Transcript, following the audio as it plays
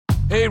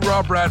Hey,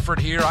 Rob Bradford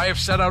here. I have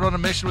set out on a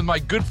mission with my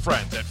good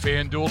friends at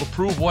FanDuel to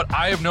prove what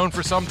I have known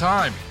for some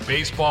time.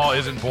 Baseball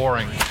isn't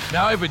boring.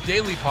 Now I have a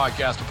daily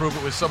podcast to prove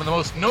it with some of the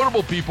most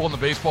notable people in the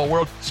baseball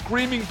world,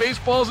 screaming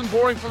baseball isn't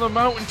boring from the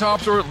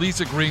mountaintops, or at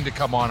least agreeing to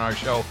come on our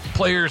show.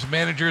 Players,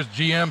 managers,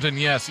 GMs, and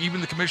yes, even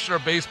the commissioner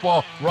of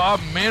baseball, Rob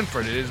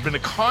Manfred. It has been a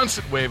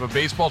constant wave of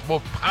baseball's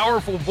most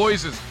powerful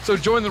voices. So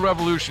join the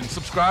revolution.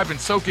 Subscribe and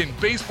soak in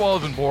Baseball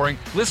Isn't Boring.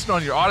 Listen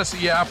on your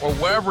Odyssey app or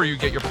wherever you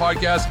get your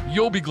podcasts.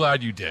 You'll be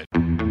glad you did.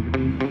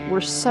 We're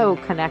so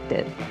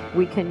connected.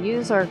 We can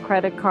use our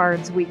credit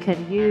cards. We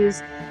can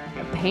use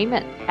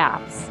payment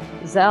apps,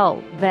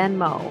 Zelle,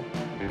 Venmo,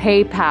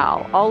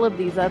 PayPal, all of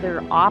these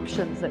other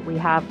options that we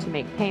have to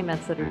make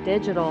payments that are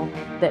digital,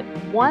 that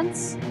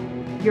once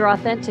you're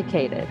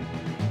authenticated,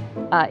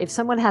 if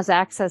someone has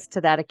access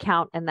to that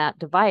account and that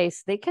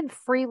device, they can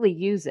freely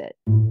use it.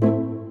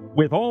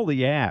 With all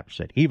the apps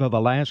that Eva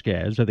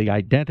Velasquez of the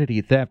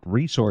Identity Theft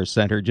Resource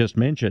Center just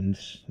mentioned,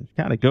 it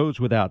kind of goes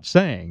without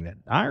saying that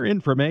our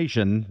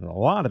information, a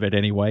lot of it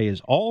anyway,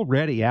 is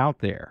already out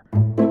there.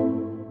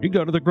 You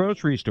go to the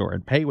grocery store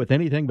and pay with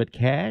anything but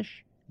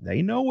cash,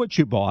 they know what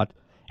you bought,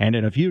 and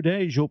in a few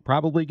days you'll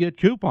probably get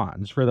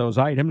coupons for those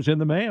items in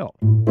the mail.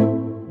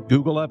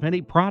 Google up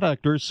any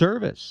product or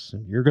service,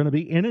 and you're going to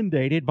be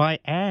inundated by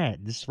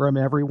ads from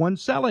everyone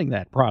selling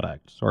that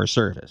product or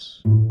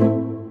service.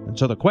 And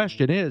so the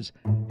question is,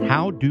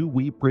 how do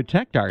we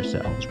protect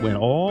ourselves when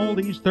all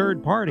these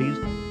third parties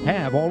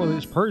have all of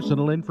this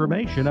personal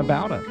information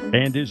about us?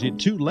 And is it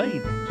too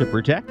late to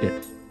protect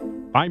it?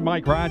 I'm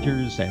Mike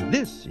Rogers, and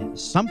this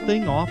is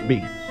Something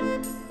Offbeat.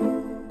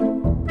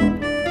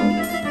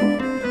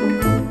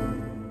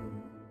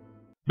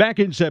 Back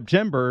in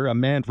September, a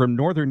man from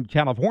Northern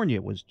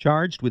California was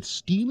charged with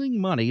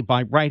stealing money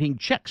by writing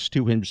checks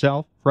to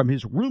himself from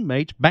his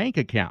roommate's bank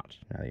account.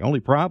 Now, the only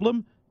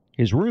problem?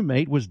 His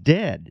roommate was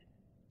dead.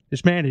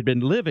 This man had been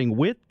living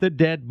with the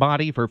dead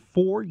body for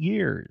 4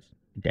 years.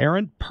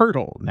 Darren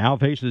Pirtle now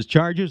faces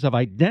charges of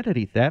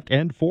identity theft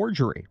and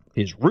forgery.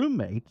 His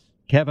roommate,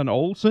 Kevin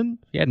Olson,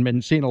 he hadn't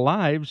been seen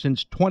alive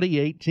since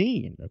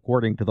 2018,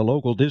 according to the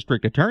local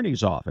district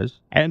attorney's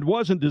office, and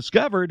wasn't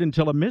discovered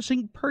until a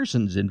missing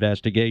persons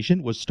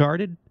investigation was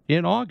started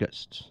in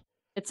August.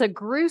 It's a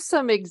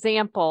gruesome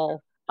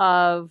example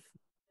of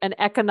an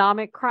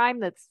economic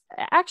crime that's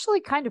actually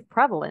kind of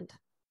prevalent.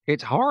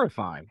 It's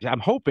horrifying. I'm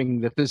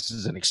hoping that this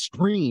is an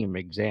extreme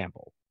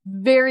example.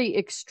 Very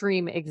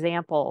extreme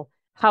example.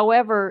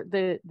 However,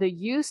 the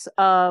use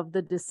of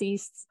the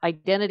deceased's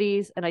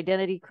identities and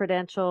identity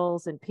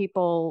credentials and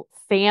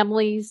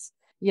families,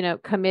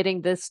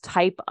 committing this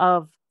type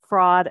of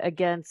fraud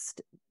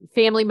against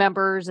family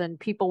members and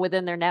people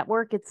within their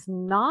network, it's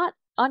not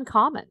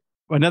uncommon.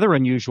 Another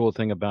unusual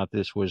thing about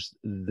this was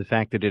the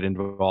fact that it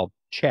involved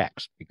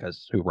checks,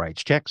 because who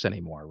writes checks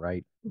anymore,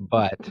 right?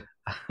 But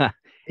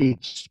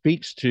it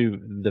speaks to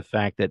the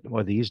fact that,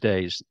 these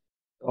days,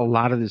 a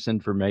lot of this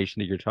information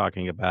that you're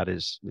talking about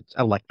it's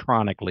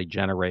electronically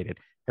generated.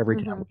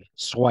 Every time we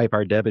swipe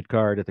our debit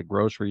card at the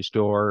grocery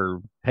store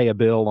or pay a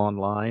bill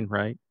online,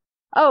 right?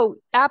 Oh,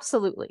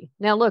 absolutely.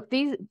 Now, look,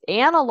 these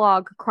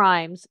analog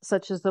crimes,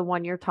 such as the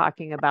one you're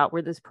talking about,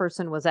 where this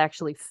person was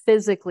actually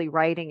physically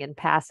writing and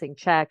passing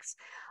checks,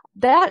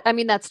 that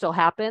still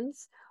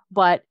happens,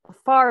 but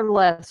far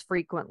less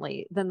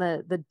frequently than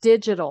the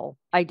digital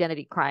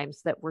identity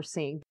crimes that we're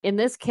seeing. In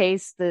this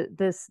case,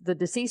 the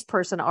deceased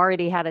person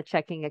already had a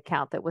checking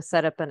account that was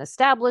set up and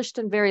established,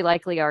 and very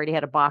likely already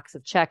had a box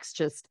of checks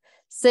just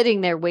sitting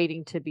there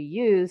waiting to be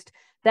used.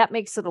 That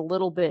makes it a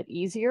little bit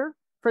easier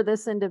for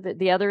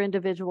the other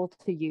individual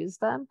to use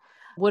them.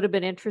 Would have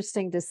been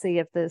interesting to see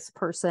if this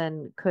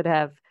person could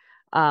have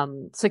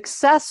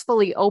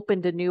successfully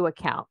opened a new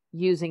account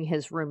using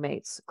his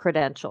roommate's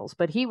credentials,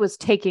 but he was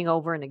taking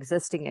over an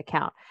existing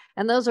account.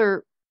 And those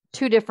are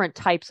two different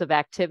types of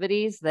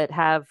activities that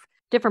have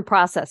different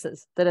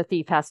processes that a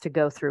thief has to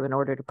go through in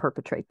order to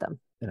perpetrate them.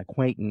 An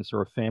acquaintance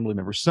or a family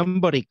member,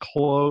 somebody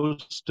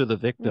close to the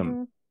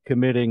victim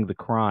committing the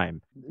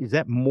crime. Is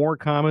that more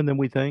common than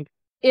we think?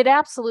 It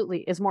absolutely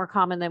is more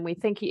common than we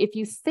think. If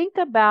you think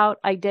about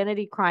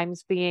identity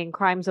crimes being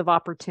crimes of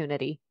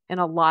opportunity in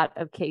a lot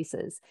of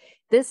cases,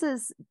 this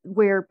is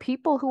where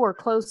people who are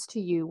close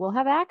to you will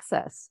have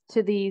access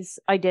to these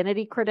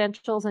identity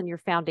credentials and your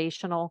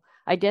foundational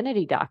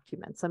identity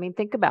documents. I mean,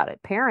 think about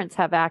it. Parents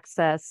have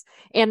access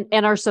and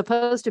are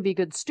supposed to be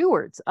good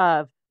stewards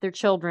of their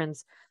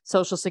children's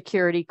social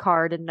security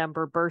card and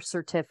number, birth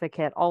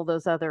certificate, all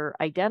those other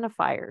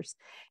identifiers.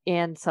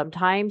 And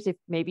sometimes if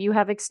maybe you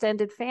have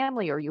extended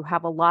family or you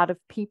have a lot of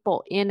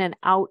people in and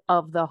out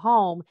of the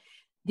home,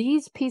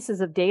 these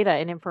pieces of data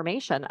and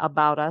information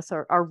about us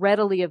are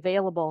readily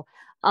available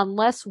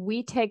unless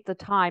we take the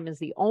time as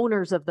the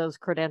owners of those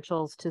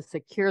credentials to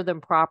secure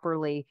them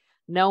properly,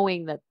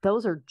 knowing that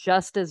those are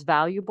just as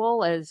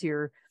valuable as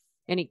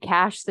any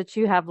cash that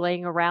you have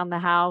laying around the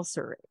house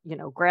or,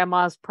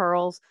 grandma's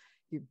pearls.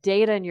 Your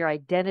data and your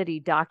identity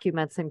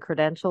documents and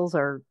credentials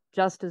are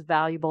just as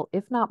valuable,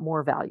 if not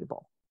more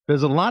valuable.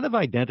 Does a lot of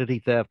identity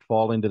theft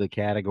fall into the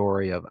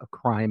category of a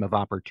crime of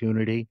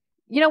opportunity?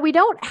 We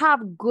don't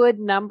have good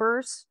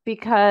numbers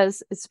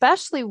because,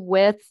 especially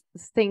with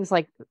things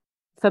like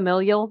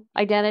familial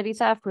identity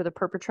theft, where the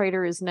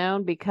perpetrator is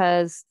known,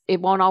 because it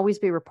won't always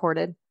be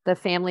reported. The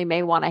family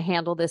may want to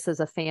handle this as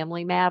a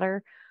family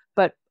matter.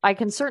 But I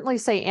can certainly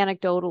say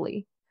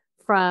anecdotally,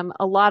 from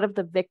a lot of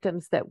the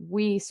victims that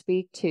we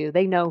speak to,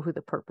 they know who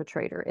the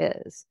perpetrator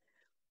is.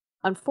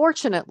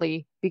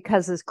 Unfortunately,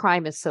 because this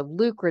crime is so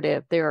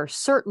lucrative, there are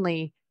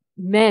certainly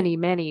many,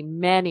 many,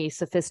 many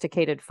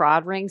sophisticated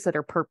fraud rings that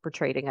are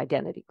perpetrating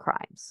identity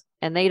crimes.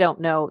 And they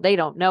don't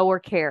know or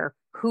care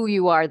who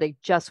you are. They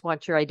just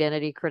want your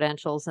identity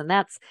credentials. And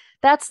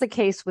that's the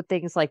case with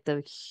things like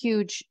the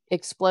huge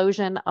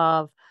explosion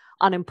of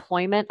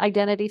unemployment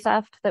identity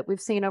theft that we've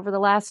seen over the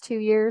last 2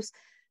 years.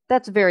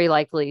 That's very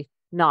likely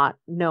not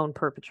known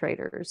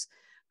perpetrators.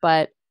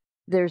 But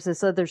there's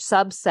this other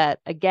subset,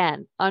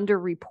 again,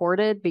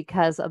 underreported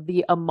because of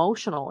the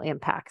emotional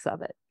impacts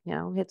of it.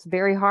 It's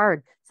very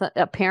hard. So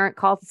a parent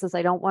calls and says,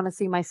 I don't want to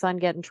see my son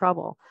get in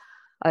trouble.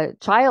 A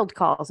child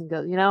calls and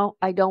goes,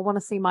 I don't want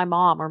to see my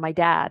mom or my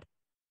dad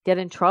get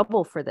in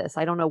trouble for this.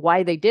 I don't know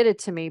why they did it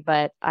to me,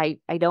 but I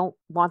don't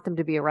want them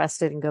to be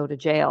arrested and go to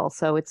jail.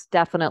 So it's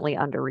definitely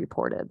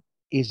underreported.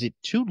 Is it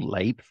too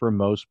late for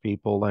most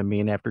people? I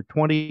mean, after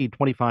 20,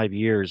 25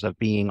 years of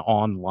being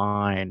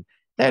online,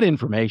 that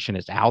information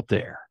is out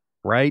there,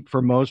 right?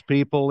 For most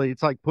people,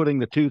 it's like putting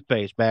the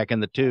toothpaste back in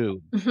the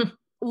tube.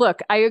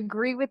 Look, I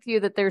agree with you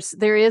that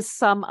there is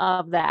some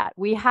of that.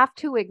 We have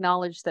to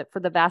acknowledge that for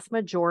the vast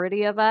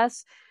majority of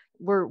us,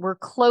 we're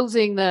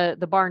closing the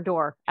barn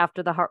door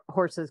after the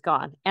horse is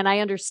gone. And I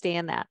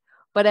understand that.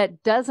 But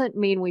it doesn't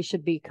mean we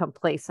should be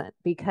complacent,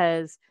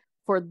 because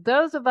for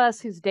those of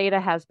us whose data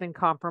has been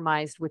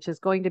compromised, which is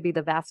going to be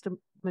the vast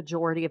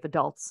majority of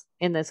adults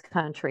in this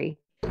country,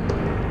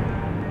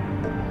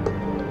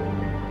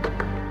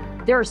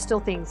 there are still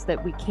things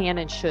that we can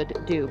and should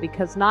do,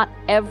 because not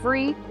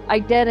every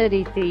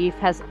identity thief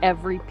has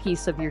every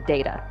piece of your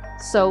data.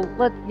 So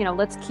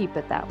let's keep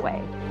it that way.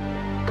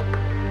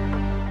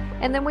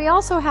 And then we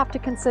also have to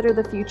consider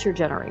the future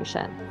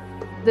generation,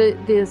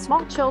 the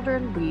small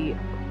children,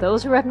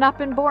 those who have not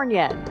been born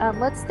yet.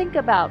 Let's think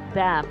about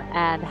them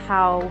and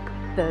how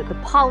the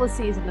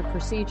policies and the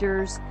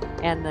procedures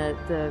and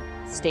the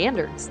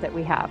standards that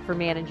we have for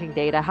managing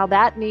data, how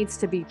that needs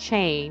to be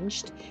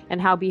changed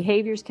and how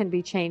behaviors can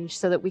be changed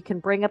so that we can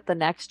bring up the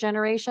next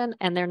generation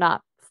and they're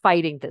not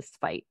fighting this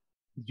fight.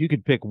 You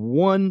could pick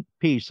one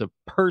piece of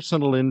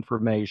personal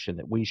information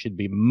that we should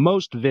be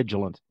most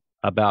vigilant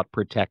about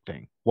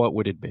protecting. What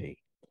would it be?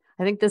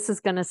 I think this is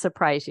going to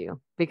surprise you,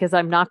 because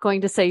I'm not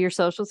going to say your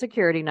social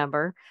security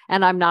number,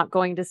 and I'm not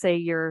going to say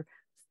your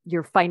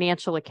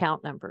financial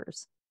account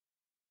numbers.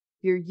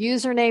 Your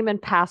username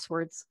and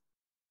passwords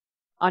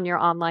on your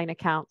online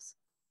accounts.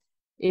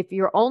 If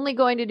you're only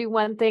going to do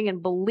one thing,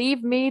 and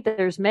believe me,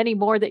 there's many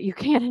more that you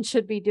can and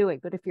should be doing,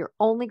 but if you're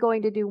only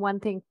going to do one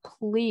thing,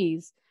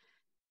 please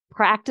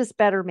practice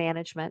better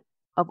management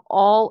of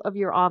all of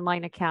your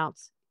online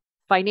accounts.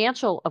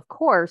 Financial, of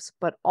course,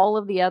 but all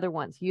of the other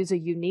ones. Use a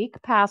unique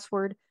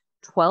password,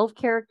 12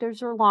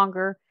 characters or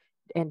longer,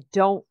 and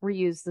don't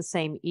reuse the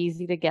same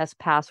easy to guess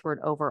password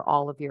over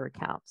all of your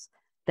accounts.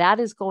 That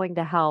is going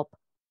to help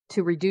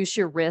to reduce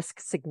your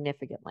risk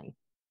significantly.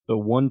 So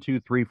 1,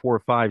 2, 3, 4,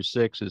 5,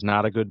 6 is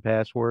not a good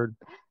password?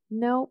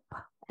 Nope.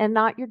 And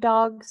not your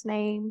dog's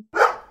name.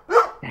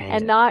 Dang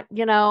and it. not,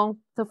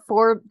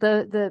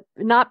 the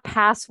not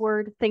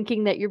password,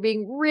 thinking that you're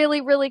being really,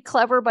 really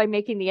clever by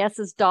making the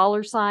S's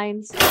dollar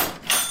signs.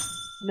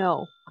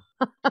 No.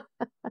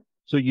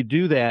 So you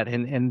do that,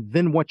 and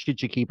then what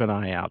should you keep an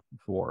eye out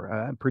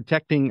for?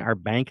 Protecting our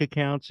bank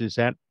accounts, is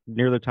that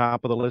near the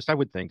top of the list? I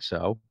would think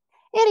so.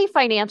 Any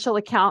financial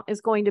account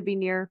is going to be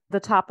near the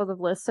top of the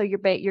list. So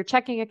your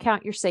checking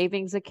account, your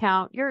savings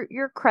account,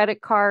 your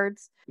credit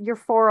cards, your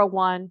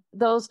 401,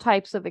 those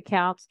types of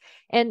accounts.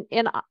 And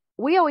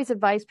we always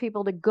advise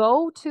people to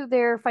go to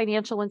their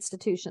financial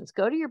institutions,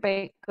 go to your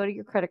bank, go to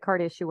your credit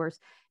card issuers,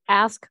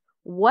 ask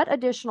what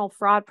additional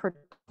fraud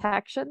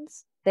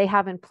protections they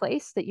have in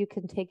place that you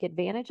can take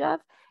advantage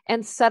of,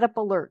 and set up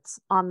alerts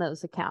on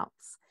those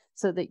accounts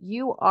so that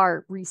you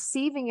are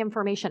receiving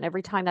information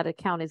every time that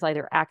account is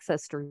either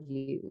accessed or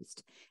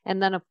used.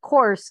 And then, of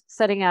course,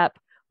 setting up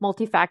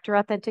multi-factor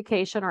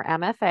authentication, or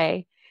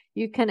MFA.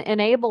 You can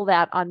enable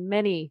that on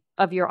many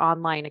of your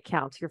online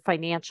accounts, your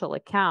financial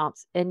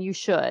accounts, and you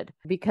should,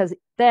 because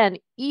then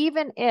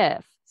even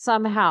if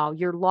somehow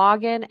your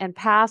login and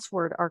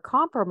password are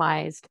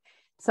compromised,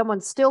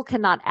 someone still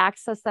cannot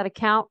access that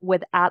account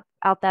without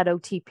that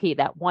OTP,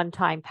 that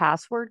one-time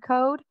password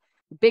code.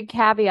 Big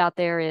caveat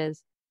there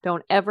is,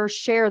 don't ever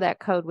share that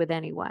code with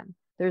anyone.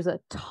 There's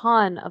a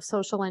ton of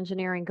social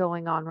engineering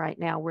going on right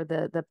now where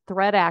the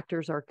threat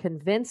actors are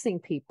convincing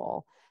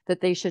people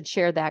that they should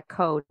share that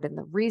code. And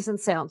the reason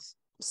sounds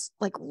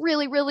like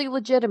really, really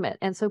legitimate.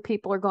 And so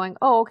people are going,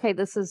 oh, okay,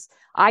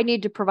 I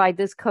need to provide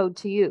this code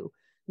to you.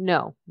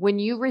 No, when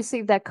you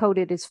receive that code,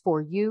 it is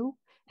for you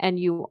and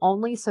you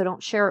only, so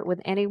don't share it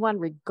with anyone,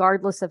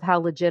 regardless of how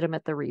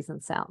legitimate the reason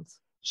sounds.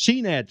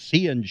 CNET's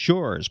Ian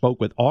Shore spoke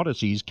with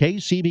Odyssey's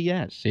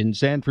KCBS in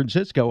San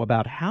Francisco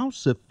about how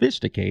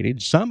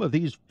sophisticated some of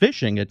these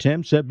phishing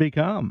attempts have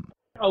become.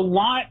 A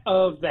lot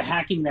of the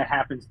hacking that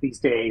happens these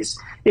days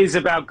is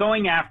about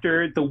going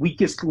after the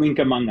weakest link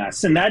among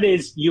us, and that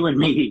is you and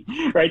me,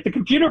 right? The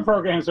computer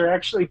programs are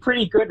actually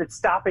pretty good at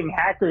stopping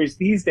hackers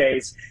these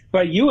days,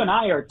 but you and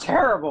I are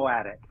terrible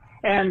at it.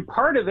 And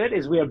part of it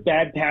is we have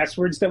bad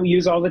passwords that we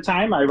use all the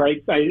time. I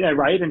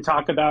write and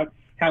talk about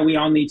how we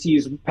all need to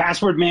use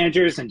password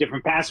managers and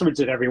different passwords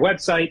at every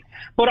website.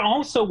 But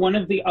also one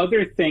of the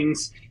other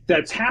things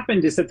that's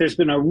happened is that there's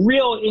been a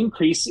real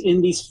increase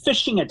in these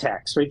phishing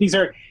attacks, right? These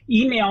are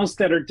emails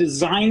that are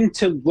designed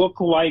to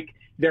look like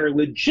they're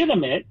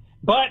legitimate,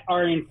 but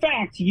are in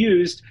fact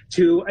used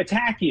to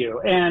attack you.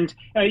 And,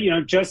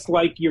 just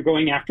like you're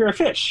going after a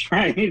fish,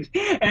 right?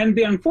 And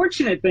the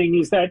unfortunate thing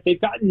is that they've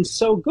gotten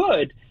so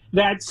good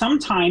that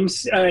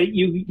sometimes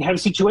you have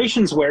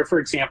situations where, for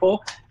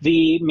example,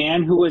 the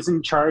man who was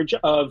in charge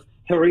of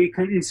Hillary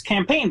Clinton's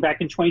campaign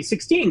back in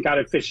 2016 got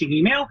a phishing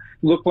email,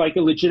 looked like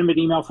a legitimate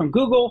email from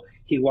Google.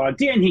 He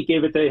logged in, he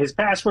gave it his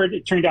password.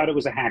 It turned out it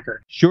was a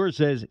hacker. Shore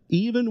says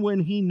even when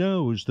he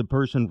knows the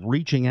person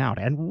reaching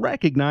out and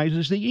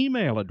recognizes the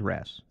email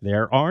address,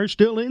 there are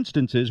still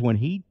instances when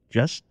he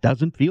just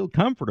doesn't feel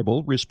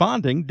comfortable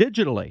responding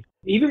digitally.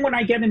 Even when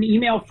I get an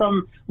email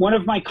from one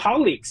of my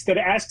colleagues that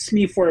asks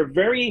me for a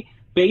very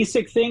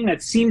basic thing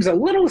that seems a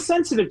little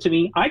sensitive to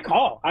me, I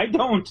call. I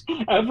don't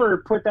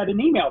ever put that in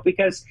email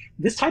because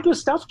this type of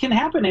stuff can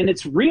happen and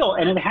it's real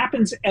and it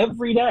happens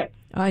every day.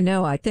 I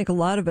know. I think a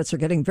lot of us are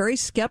getting very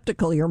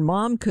skeptical. Your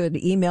mom could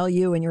email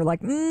you and you're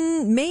like,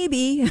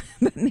 maybe,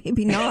 but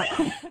maybe not.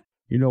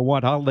 You know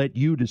what? I'll let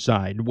you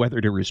decide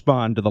whether to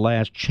respond to the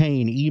last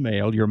chain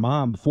email your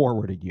mom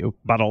forwarded you.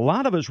 But a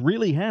lot of us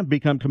really have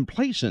become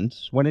complacent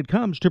when it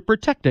comes to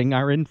protecting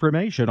our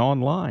information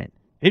online.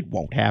 It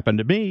won't happen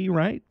to me,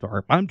 right?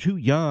 Or I'm too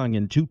young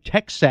and too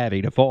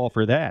tech-savvy to fall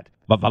for that.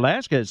 But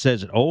Velasquez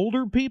says that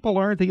older people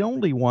aren't the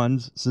only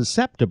ones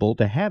susceptible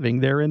to having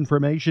their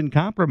information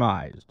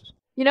compromised.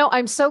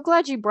 I'm so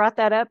glad you brought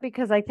that up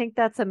because I think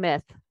that's a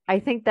myth. I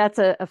think that's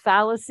a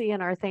fallacy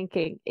in our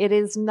thinking. It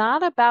is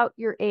not about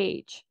your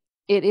age.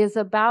 It is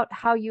about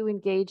how you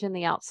engage in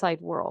the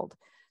outside world.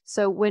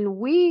 So when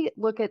we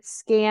look at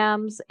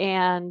scams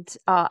and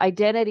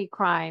identity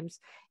crimes,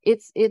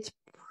 it's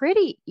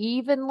pretty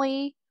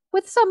evenly,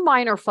 with some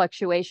minor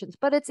fluctuations,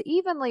 but it's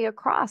evenly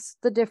across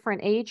the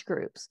different age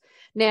groups.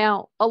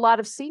 Now, a lot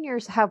of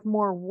seniors have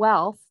more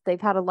wealth.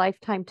 They've had a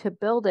lifetime to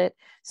build it,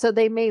 so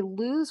they may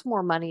lose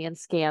more money in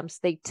scams.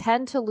 They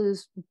tend to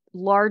lose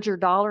larger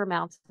dollar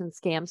amounts in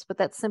scams, but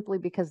that's simply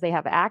because they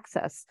have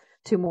access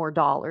to more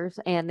dollars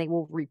and they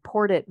will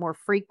report it more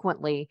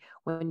frequently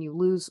when you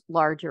lose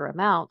larger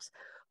amounts.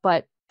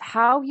 But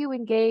how you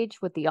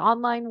engage with the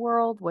online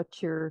world,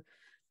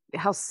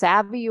 how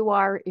savvy you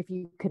are, if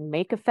you can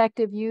make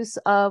effective use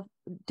of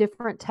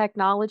different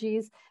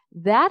technologies,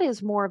 that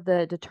is more of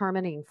the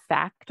determining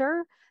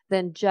factor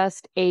than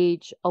just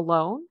age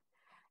alone.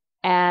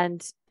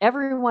 And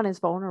everyone is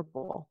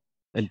vulnerable.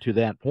 And to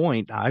that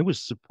point, I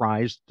was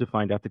surprised to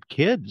find out that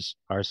kids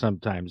are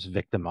sometimes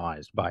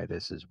victimized by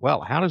this as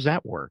well. How does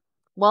that work?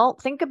 Well,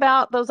 think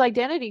about those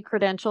identity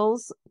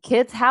credentials.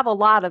 Kids have a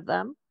lot of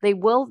them. They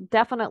will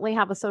definitely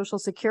have a social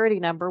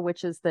security number,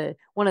 which is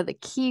one of the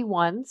key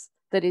ones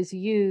that is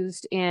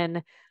used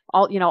in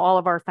all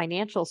of our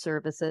financial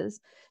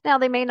services. Now,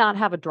 they may not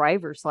have a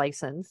driver's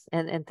license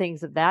and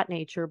things of that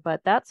nature,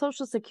 but that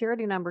social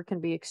security number can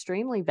be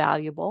extremely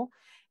valuable.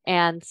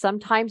 And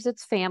sometimes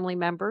it's family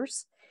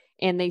members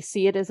and they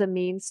see it as a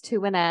means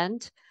to an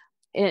end.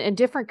 And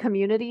different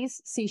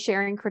communities see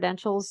sharing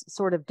credentials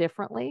sort of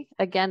differently.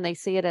 Again, they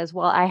see it as,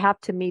 well, I have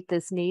to meet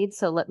this need,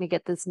 so let me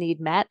get this need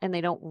met. And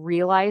they don't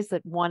realize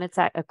that, one, it's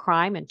a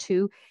crime, and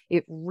two,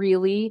 it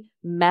really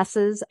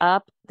messes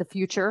up the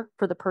future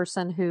for the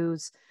person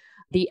who's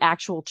the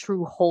actual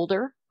true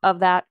holder of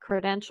that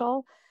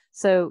credential.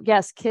 So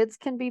yes, kids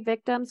can be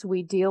victims.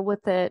 We deal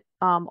with it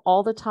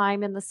all the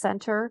time in the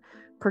center,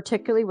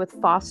 particularly with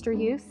foster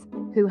youth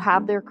who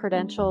have their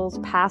credentials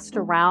passed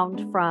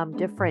around from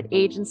different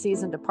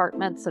agencies and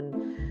departments and,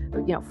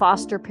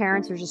 foster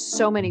parents. There's just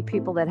so many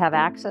people that have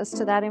access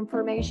to that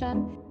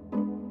information.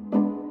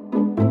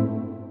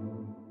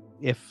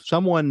 If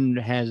someone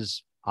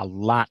has a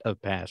lot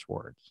of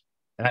passwords,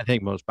 and I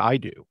think I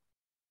do,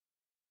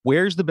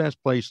 where's the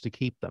best place to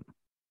keep them?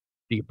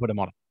 Do you put them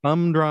on a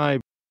thumb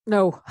drive?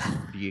 No.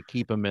 Do you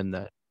keep them in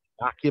the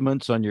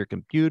documents on your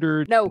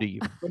computer? No. Do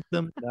you print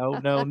them?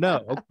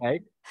 No.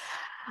 Okay.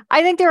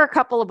 I think there are a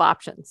couple of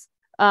options.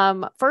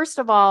 First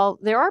of all,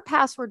 there are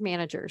password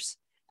managers.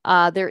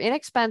 They're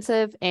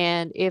inexpensive,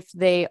 and if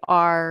they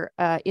are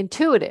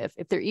intuitive,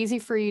 if they're easy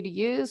for you to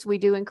use, we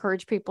do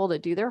encourage people to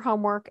do their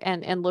homework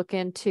and look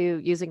into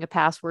using a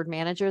password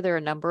manager. There are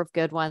a number of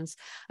good ones.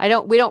 We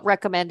don't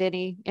recommend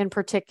any in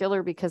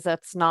particular because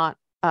that's not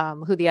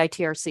who the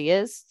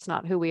ITRC is. It's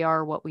not who we are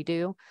or what we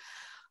do.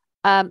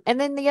 And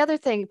then the other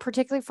thing,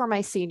 particularly for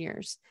my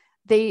seniors,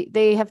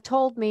 they have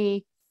told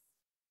me,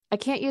 I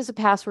can't use a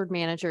password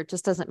manager. It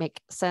just doesn't make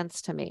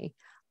sense to me.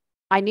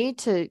 I need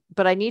to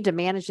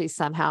manage these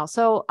somehow.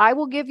 So I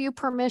will give you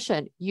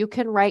permission. You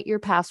can write your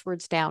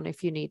passwords down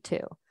if you need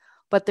to,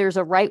 but there's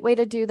a right way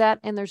to do that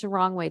and there's a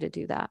wrong way to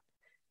do that.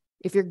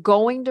 If you're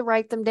going to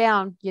write them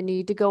down, you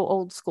need to go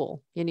old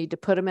school. You need to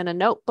put them in a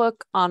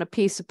notebook, on a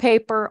piece of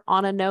paper,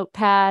 on a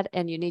notepad,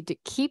 and you need to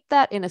keep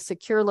that in a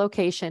secure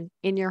location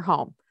in your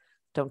home.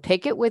 Don't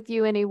take it with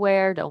you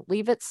anywhere. Don't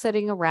leave it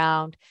sitting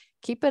around.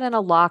 Keep it in a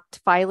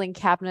locked filing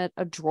cabinet,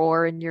 a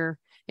drawer in your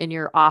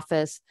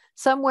office,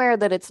 somewhere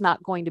that it's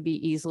not going to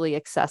be easily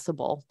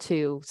accessible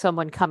to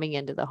someone coming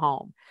into the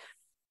home.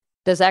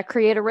 Does that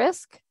create a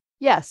risk?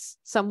 Yes.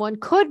 Someone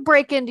could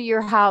break into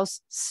your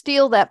house,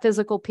 steal that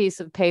physical piece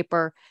of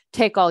paper,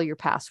 take all your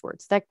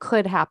passwords. That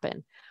could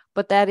happen,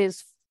 but that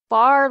is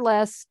far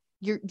less,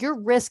 your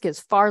risk is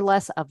far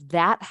less of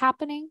that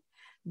happening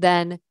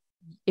than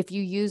if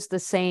you use the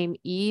same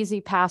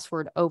easy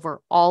password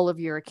over all of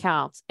your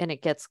accounts and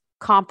it gets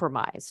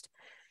compromised.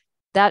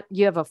 That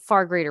you have a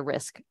far greater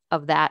risk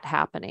of that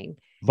happening.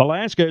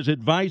 Velasquez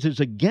advises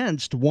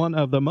against one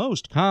of the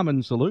most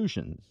common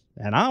solutions,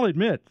 and I'll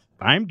admit,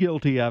 I'm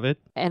guilty of it.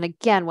 And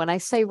again, when I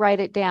say write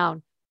it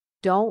down,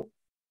 don't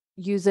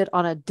use it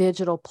on a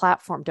digital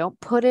platform. Don't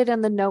put it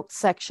in the notes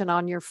section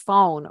on your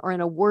phone or in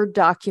a Word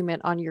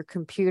document on your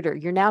computer.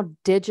 You're now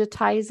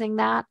digitizing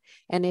that.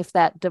 And if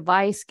that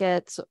device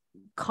gets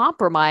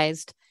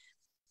compromised,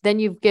 then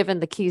you've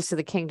given the keys to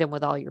the kingdom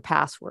with all your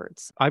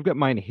passwords. I've got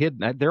mine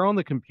hidden. They're on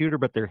the computer,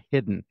 but they're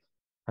hidden.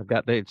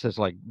 It says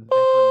like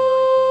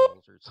veterinary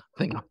bills or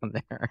something on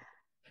there.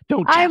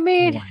 Don't tell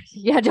anyone.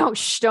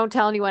 Don't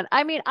tell anyone.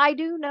 I mean, I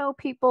do know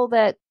people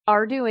that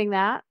are doing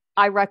that.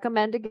 I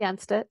recommend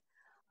against it.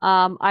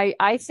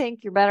 I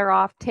think you're better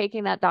off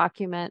taking that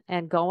document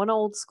and going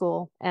old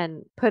school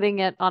and putting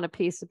it on a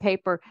piece of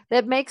paper.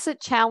 That makes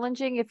it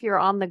challenging if you're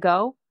on the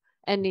go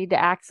and need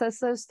to access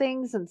those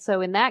things. And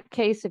so in that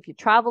case, if you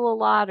travel a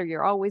lot or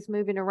you're always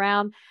moving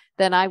around,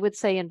 then I would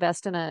say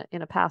invest in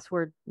a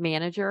password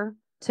manager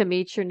to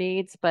meet your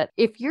needs. But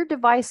if your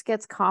device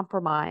gets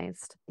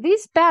compromised,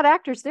 these bad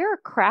actors, they're a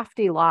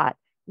crafty lot.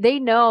 They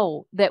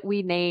know that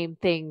we name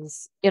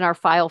things in our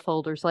file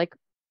folders like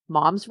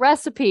mom's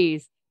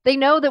recipes. They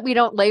know that we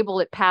don't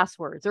label it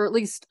passwords, or at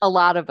least a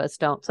lot of us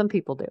don't. Some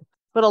people do,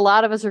 but a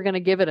lot of us are going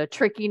to give it a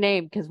tricky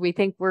name because we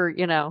think we're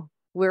going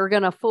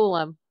to fool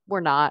them. We're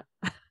not.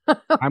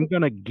 I'm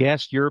going to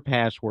guess your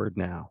password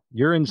now.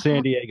 You're in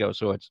San Diego,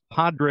 so it's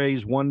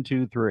Padres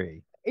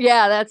 123.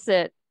 Yeah, that's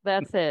it.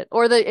 That's it.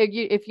 Or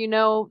if you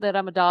know that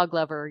I'm a dog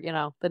lover,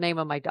 the name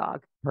of my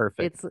dog.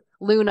 Perfect. It's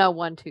Luna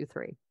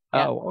 123.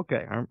 Yeah. Oh,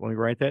 okay. Let me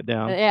write that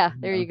down. Yeah,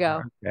 there you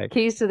go. Okay.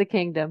 Keys to the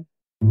kingdom.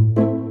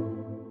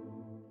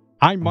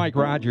 I'm Mike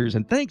Rogers,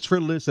 and thanks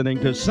for listening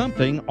to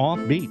Something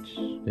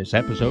Offbeat. This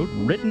episode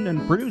written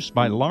and produced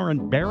by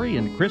Lauren Barry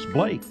and Chris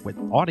Blake, with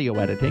audio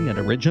editing and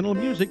original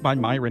music by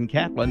Myron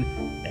Kaplan,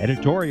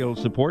 editorial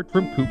support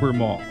from Cooper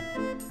Mall.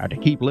 Now, to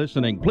keep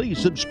listening, please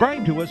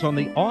subscribe to us on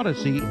the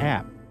Odyssey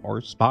app or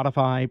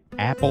Spotify,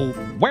 Apple,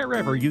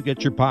 wherever you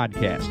get your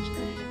podcasts.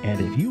 And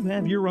if you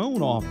have your own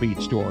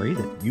offbeat story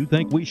that you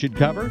think we should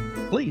cover,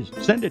 please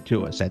send it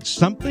to us at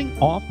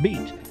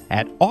somethingoffbeat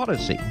at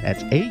Odyssey.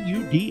 That's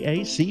AUDACY.com.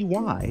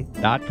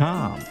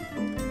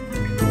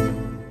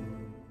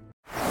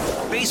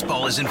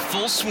 Baseball is in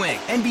full swing.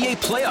 NBA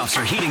playoffs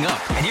are heating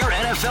up, and your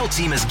NFL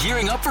team is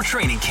gearing up for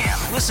training camp.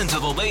 Listen to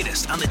the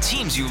latest on the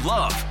teams you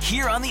love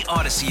here on the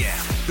Odyssey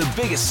app. The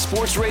biggest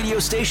sports radio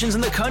stations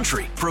in the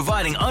country,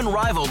 providing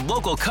unrivaled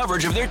local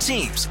coverage of their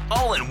teams,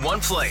 all in one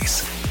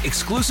place.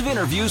 Exclusive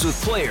interviews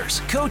with players,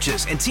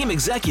 coaches, and team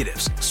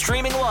executives,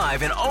 streaming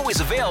live and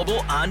always available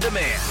on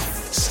demand.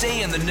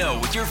 Stay in the know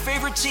with your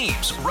favorite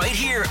teams right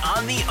here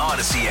on the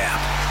Odyssey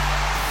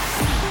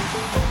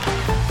app.